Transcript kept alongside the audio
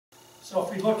So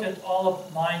if we look at all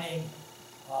of mining,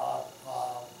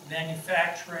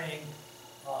 manufacturing,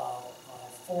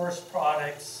 forest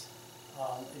products,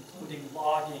 including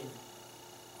logging,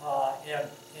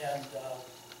 and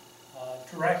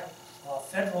direct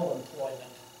federal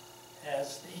employment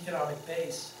as the economic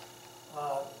base,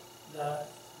 the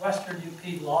Western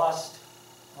UP lost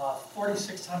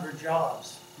 4,600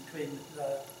 jobs between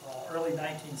the early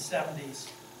 1970s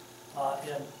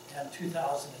and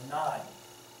 2009.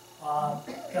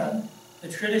 The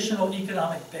traditional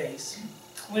economic base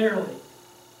clearly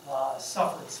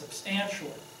suffered substantially.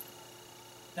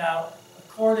 Now,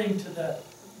 according to the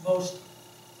most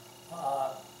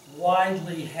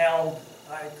widely held,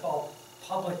 I call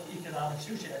public economics,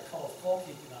 usually I call it folk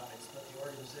economics, but the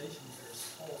organization here is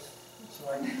folk. So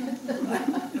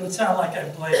it would sound like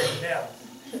I'm blaming them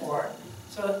for it.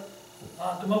 So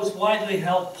the most widely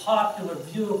held popular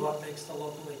view of what makes the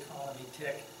local economy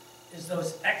tick is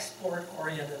those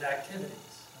export-oriented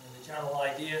activities. I mean, the general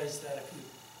idea is that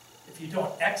if you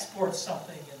don't export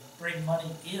something and bring money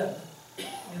in,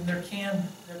 then there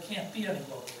can't be any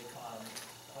local economy.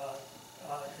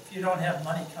 If you don't have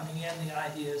money coming in, the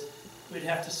idea is we'd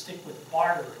have to stick with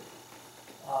bartering.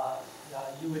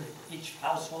 Each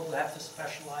household would have to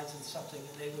specialize in something,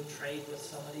 and they would trade with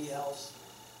somebody else.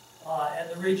 And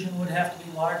the region would have to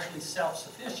be largely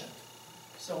self-sufficient.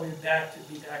 So we'd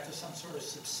be back to some sort of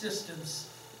subsistence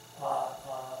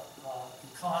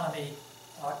economy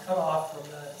cut off from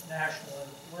the national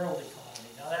and world economy.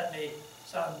 Now that may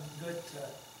sound good to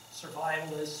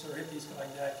survivalists or hippies going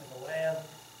back to the land,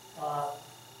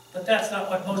 but that's not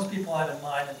what most people have in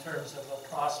mind in terms of a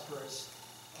prosperous,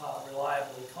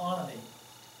 reliable economy.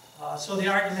 So the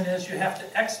argument is you have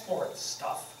to export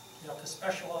stuff. You have to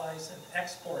specialize and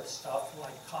export stuff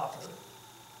like copper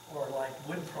or like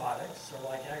wood products or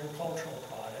like agricultural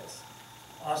products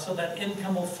so that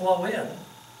income will flow in,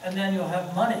 and then you'll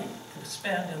have money to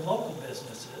spend in local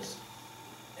businesses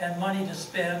and money to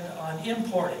spend on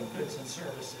importing goods and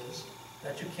services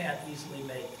that you can't easily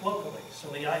make locally. So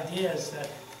the idea is that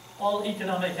all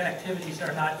economic activities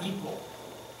are not equal.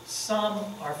 Some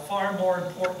are far more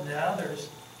important than others,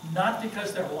 not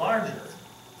because they're larger,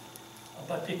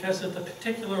 but because of the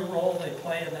particular role they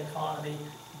play in the economy,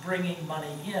 bringing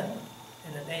money in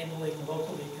and enabling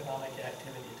local economic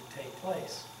activity to take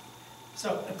place.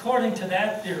 So according to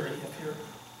that theory,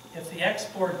 if the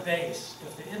export base,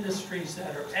 if the industries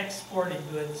that are exporting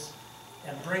goods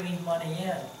and bringing money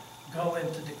in go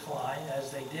into decline, as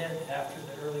they did after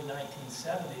the early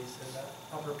 1970s in the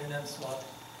Upper Peninsula,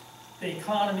 the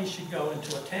economy should go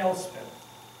into a tailspin.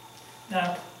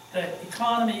 Now, the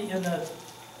economy in the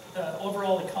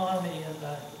overall economy in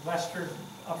the Western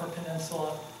Upper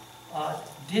Peninsula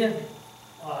did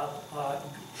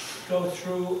go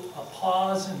through a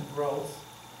pause in growth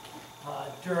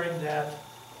during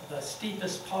the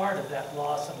steepest part of that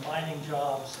loss of mining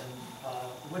jobs and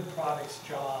wood products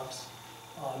jobs,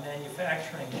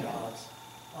 manufacturing jobs.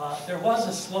 There was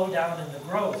a slowdown in the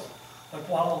growth, but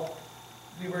while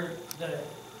the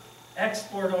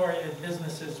export-oriented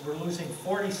businesses were losing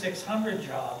 4,600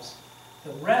 jobs,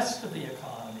 the rest of the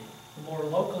economy, the more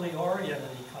locally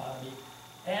oriented economy,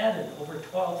 added over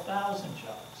 12,000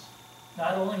 jobs.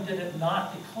 Not only did it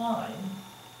not decline,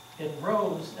 it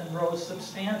rose and rose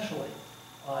substantially.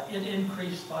 It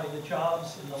increased by the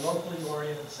jobs in the locally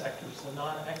oriented sectors, the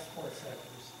non-export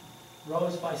sectors,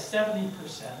 rose by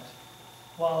 70%,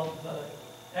 while the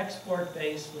export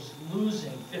base was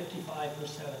losing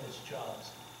 55% of its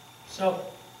jobs. So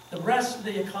the rest of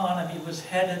the economy was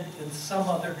headed in some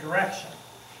other direction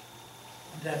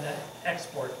than the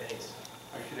export base.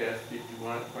 I should ask, did you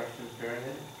want questions during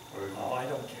it? Or oh, I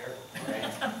don't care. Right.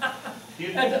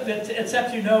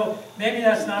 Except maybe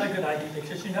that's not a good idea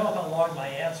because you know how long my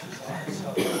answers are.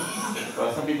 So.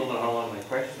 Well, some people know how long my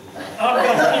questions are. Oh,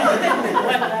 well,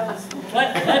 that's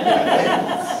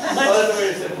a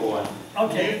very simple one.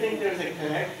 Okay. Do you think there's a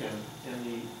connection in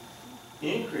the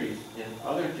increase in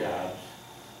other jobs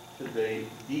to the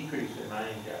decrease in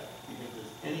mining jobs? Do you think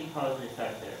there's any cause and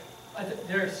effect there?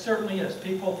 There certainly is.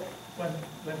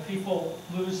 When people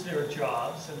lose their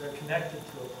jobs and they're connected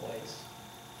to a place,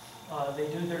 they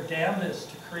do their damnedest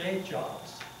to create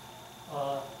jobs.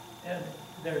 And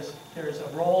there's a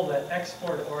role that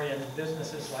export-oriented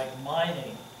businesses like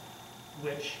mining,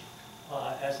 which,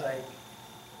 as I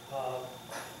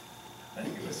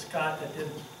think it was Scott that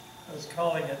I was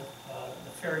calling it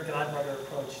the fairy godmother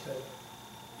approach to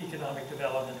economic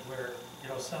development, where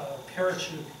a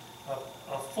parachute.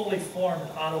 A fully formed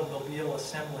automobile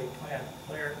assembly plant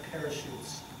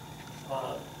parachutes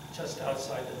just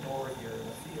outside the door here in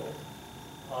the field,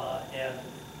 and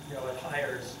it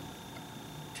hires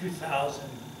 2,000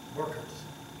 workers.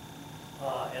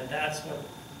 And that's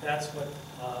what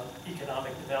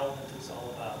economic development is all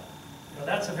about. You know,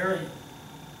 that's a very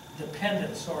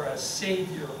dependence or a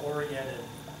savior-oriented,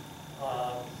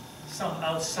 some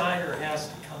outsider has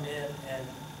to come in and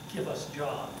give us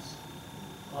jobs.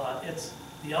 It's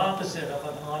the opposite of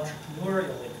an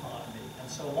entrepreneurial economy. And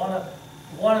so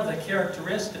one of the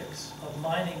characteristics of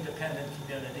mining-dependent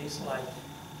communities, like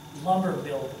lumber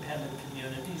mill-dependent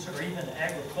communities, or even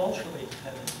agriculturally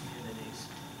dependent communities,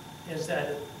 is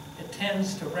that it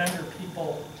tends to render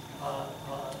people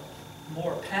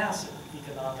more passive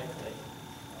economically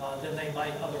than they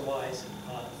might otherwise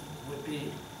would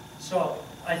be. So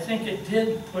I think it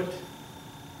did put,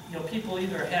 you know, people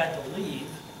either had to leave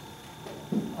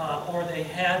or they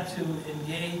had to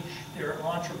engage their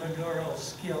entrepreneurial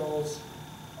skills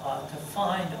to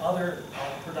find other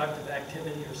productive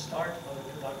activity or start other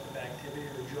productive activity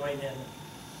or join in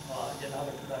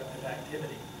other productive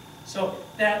activity. So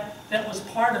that was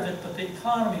part of it, but the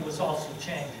economy was also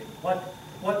changing.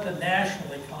 What the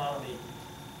national economy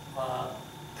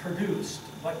produced,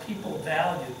 what people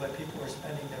valued, what people were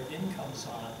spending their incomes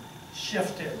on,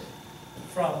 shifted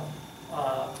from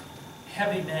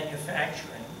heavy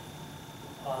manufacturing,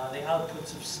 the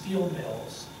outputs of steel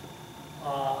mills,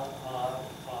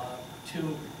 to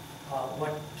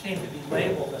what came to be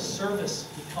labeled a service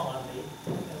economy.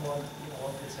 And one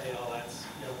could say, oh, that's,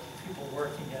 you know, people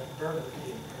working at Burger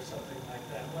King or something like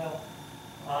that. Well,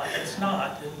 it's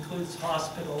not. It includes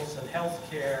hospitals and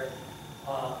healthcare,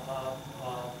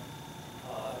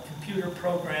 computer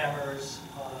programmers,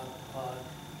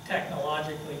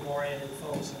 technologically oriented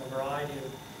folks in a variety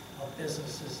of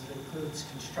businesses. It includes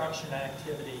construction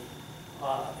activity.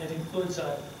 It includes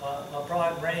a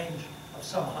broad range of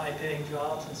some high-paying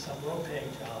jobs and some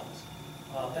low-paying jobs.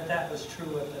 But that was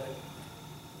true at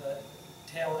the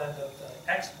tail end of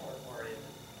the export-oriented.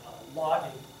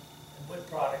 Logging and wood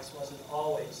products wasn't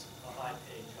always a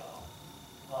high-paid job.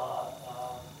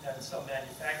 And some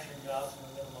manufacturing jobs were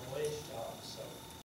minimum wage jobs. So